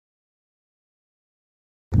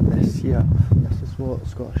here, this is what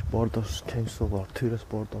Scottish Borders Council or Tourist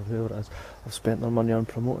Board or whoever it is have spent their money on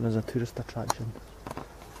promoting as a tourist attraction.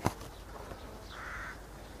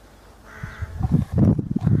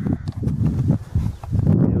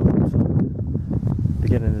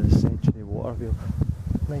 Beginning of the century water wheel,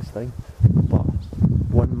 nice thing, but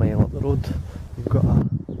 1 mile up the road you've got a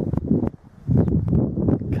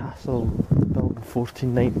castle built in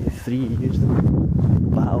 1493 used in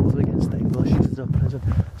battles against the English as a prison,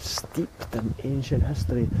 steeped in ancient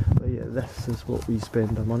history, but yet this is what we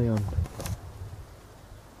spend our money on.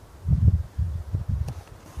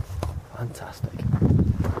 Fantastic.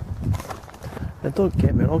 Now don't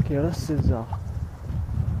get me wrong here, this is a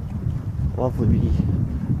lovely wee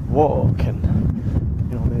walk, and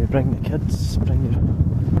you know, maybe bring the kids, bring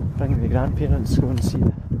the grandparents, go and see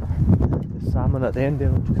the salmon at the end there,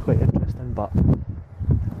 which is quite interesting, but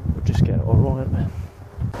we're just getting it all wrong, aren't we?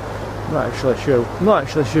 Not actually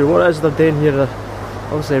sure what it is they're doing here. They're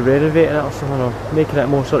obviously renovating it or something, or making it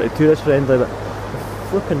more sort of tourist friendly, but they're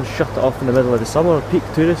flipping shut it off in the middle of the summer, peak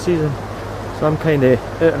tourist season. So I'm kind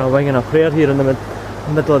of out on a wing and a prayer here in the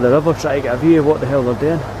middle of the river, trying to get a view of what the hell they're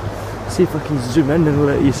doing. See if I can zoom in and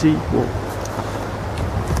let you see. Whoa.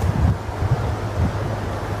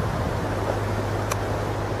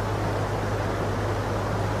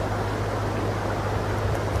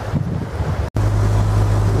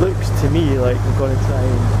 Looks to me like we're going to try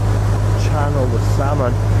and channel the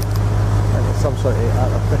salmon into some sort of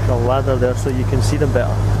artificial ladder there so you can see them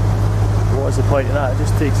better. What is the point of that? It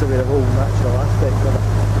just takes away the whole natural aspect of it.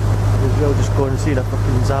 As well just go and see the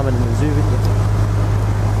fucking salmon in the zoo, wouldn't you?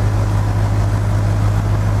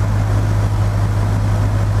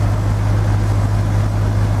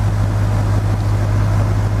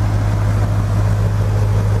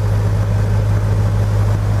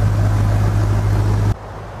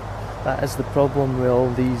 That is the problem with all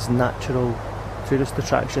these natural tourist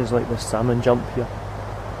attractions like the salmon jump here.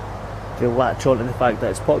 They latch on to the fact that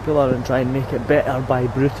it's popular and try and make it better by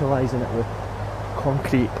brutalising it with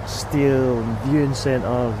concrete, steel, and viewing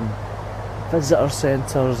centres and visitor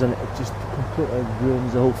centres, and it just completely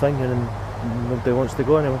ruins the whole thing, and nobody wants to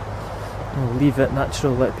go anywhere. We'll leave it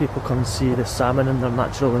natural, let people come see the salmon in their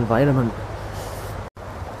natural environment.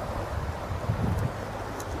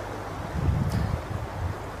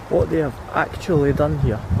 What they have actually done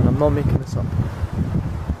here, and I'm not making this up,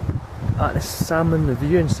 at the salmon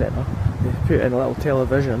viewing centre, they've put in little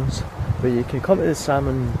televisions where you can come to the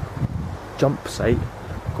salmon jump site,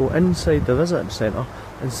 go inside the visitor centre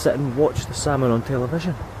and sit and watch the salmon on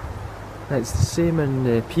television. And it's the same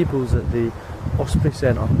in Peebles at the Osprey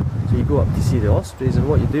Centre. So you go up to see the ospreys, and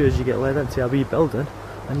what you do is you get led into a wee building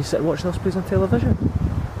and you sit and watch the ospreys on television.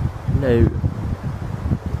 Now,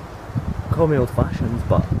 call me old fashioned,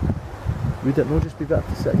 but would it not just be better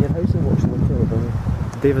to sit in your house and watch them on television?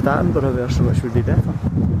 David Attenborough version, which would be better.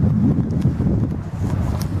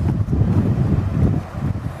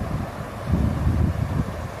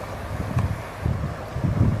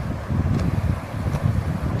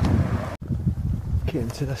 Came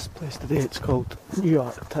to this place today, it's called New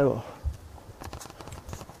York Tower.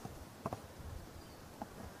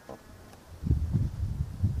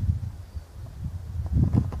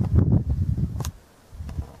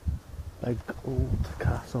 Big old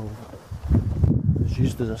castle. It was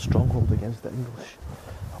used as a stronghold against the English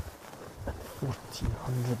in the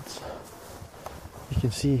 1400s. You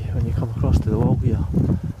can see when you come across to the wall here,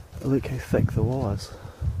 look how thick the wall is.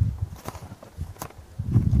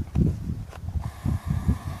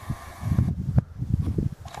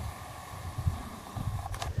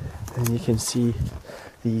 And you can see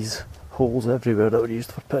these holes everywhere that were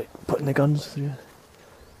used for putting the guns through.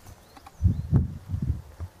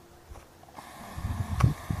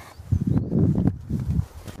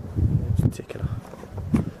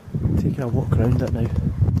 Taking a walk around it now.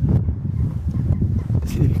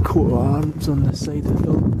 See the coat of arms on the side of the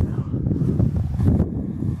building there.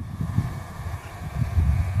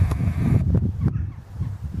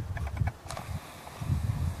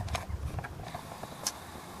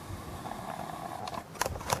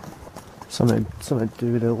 Something to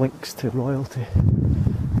do with the links to royalty. I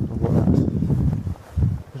don't know what that is.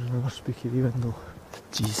 There's another spooky wee window.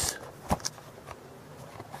 Jeez.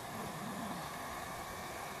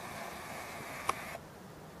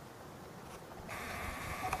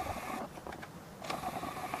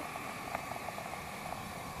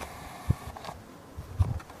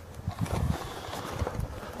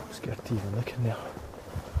 Scared to even look in there.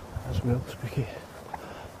 As well, spooky.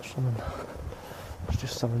 There's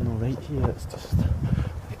just something not right here. It's just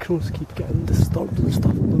the crows keep getting disturbed and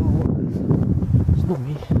stuff. I don't know what it is. It's not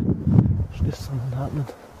me. There's just something happening.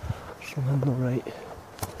 Something not right.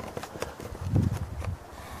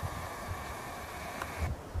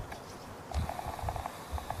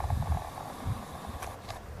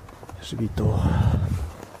 There's a wee door.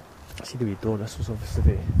 See the wee door, this was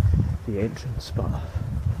obviously the entrance, but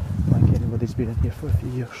like anybody's been in here for a few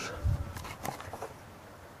years.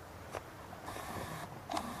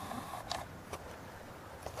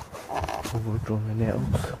 Overgrown with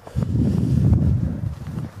nettles.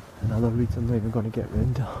 Another weed I'm not even going to get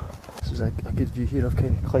round to. This is a good view here. I've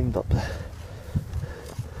kind of climbed up the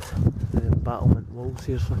battlement walls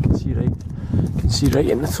here so I can see right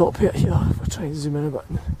in the top bit here. If I try and zoom in a bit.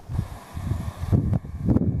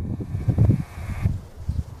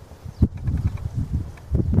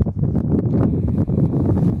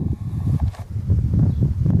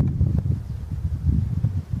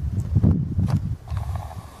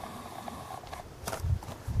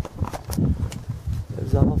 It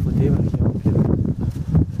was a lovely day when I came up here.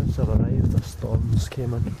 Since I've arrived, the storms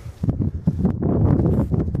came in.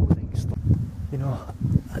 Foreboding storm. You know,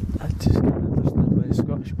 I just can't understand why the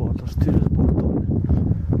Scottish borders, tourist board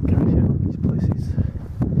don't carry on these places.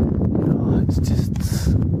 You know, it's just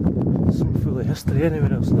so full of history.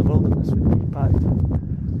 Anywhere else in the world, and this would be packed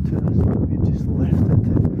with tourists, but we've just left it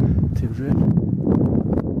to ruin.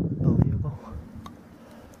 Unbelievable.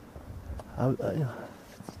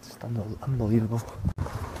 Just unbelievable.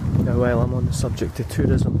 Now, while I'm on the subject of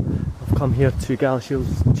tourism, I've come here to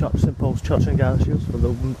Galashiels Church, St Paul's Church in Galashiels, for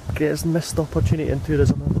the greatest missed opportunity in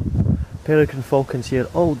tourism ever. Peregrine falcons here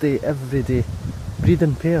all day, every day,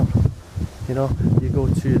 breeding pair. You know, you go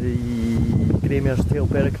to the Greymare's Tail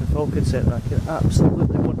Peregrine Falcon Centre, I can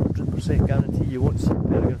absolutely 100% guarantee you won't see a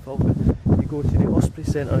peregrine falcon. You go to the Osprey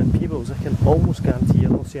Centre in Peebles, I can almost guarantee you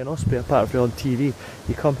won't see an osprey apart from on TV.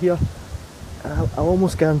 You come here, I'll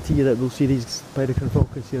almost guarantee you that we'll see these peregrine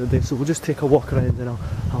falcons here today, so we'll just take a walk around and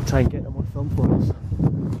I'll try and get them on film for us.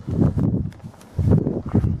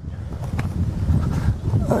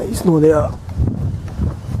 He's not there.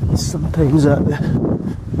 He's sometimes at the...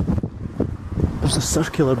 There's a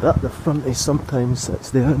circular bit at the front, he sometimes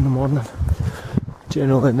sits there in the morning.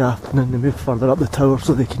 Generally in the afternoon they move further up the tower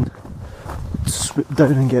so they can swoop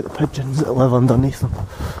down and get the pigeons that live underneath them.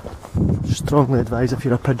 Strongly advise if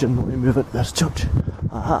you're a pigeon not to move into this church.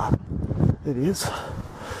 Aha! There he is.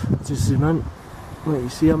 Just zoom in. Let you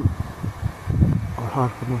see him. Or her,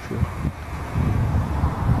 I'm not sure.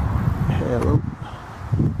 Hello.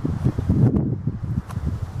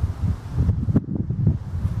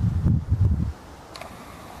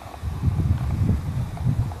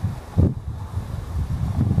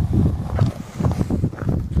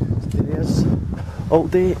 There he is. All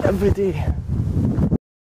day, every day.